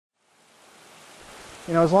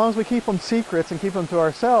You know, as long as we keep them secrets and keep them to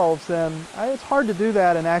ourselves, then it's hard to do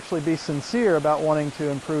that and actually be sincere about wanting to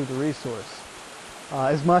improve the resource.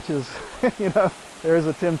 As much as, you know, there is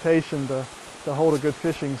a temptation to hold a good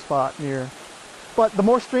fishing spot near. But the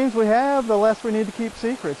more streams we have, the less we need to keep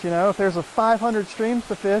secrets. You know, if there's 500 streams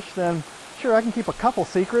to fish, then sure, I can keep a couple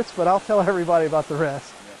secrets, but I'll tell everybody about the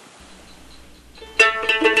rest.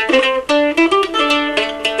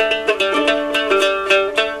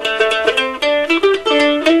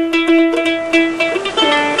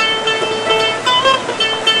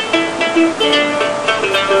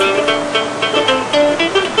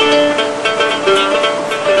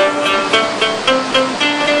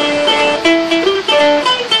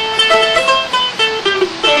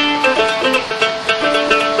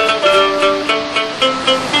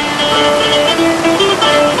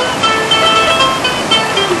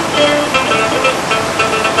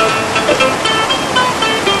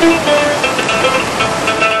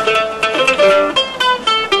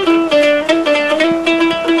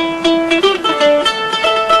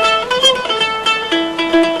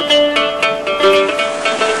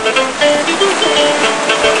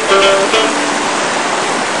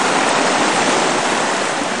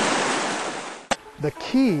 The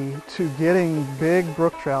key to getting big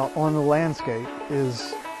brook trout on the landscape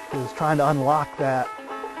is trying to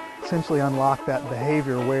essentially unlock that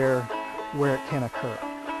behavior where it can occur.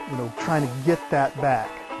 You know, trying to get that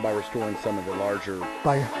back. By restoring some of the larger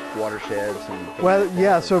watersheds and well,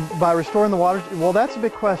 yeah, so by restoring the water, well, that's a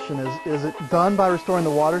big question. Is it done by restoring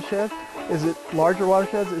the watershed? Is it larger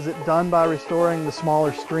watersheds? Is it done by restoring the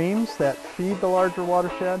smaller streams that feed the larger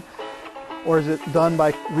watershed? Or is it done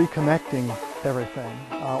by reconnecting everything,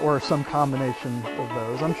 or some combination of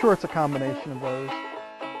those? I'm sure it's a combination of those.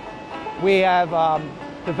 We have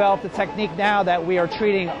developed a technique now that we are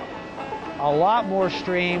treating a lot more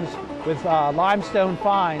streams with limestone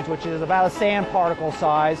fines, which is about a sand particle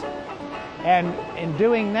size. And in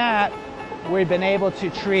doing that, we've been able to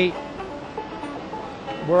treat,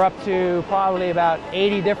 we're up to probably about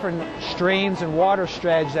 80 different streams and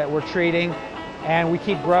watersheds that we're treating, and we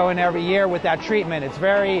keep growing every year with that treatment. It's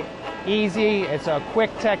very easy, it's a quick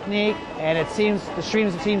technique, and the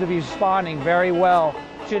streams seem to be responding very well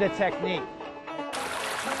to the technique.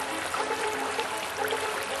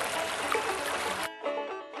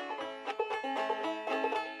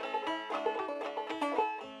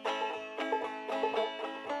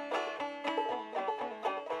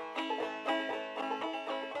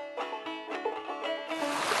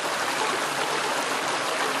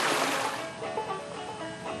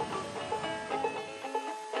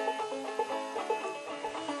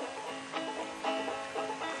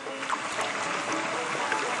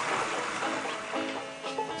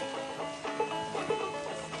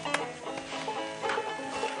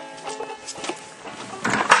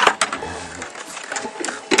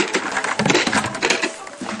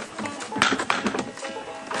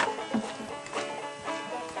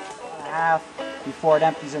 Before it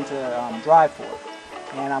empties into dry fork.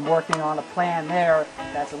 And I'm working on a plan there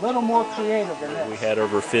that's a little more creative than this. We had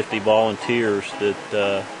over 50 volunteers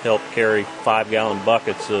that helped carry 5-gallon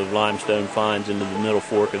buckets of limestone fines into the middle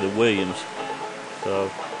fork of the Williams.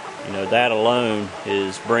 So, you know, that alone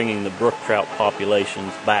is bringing the brook trout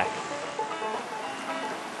populations back.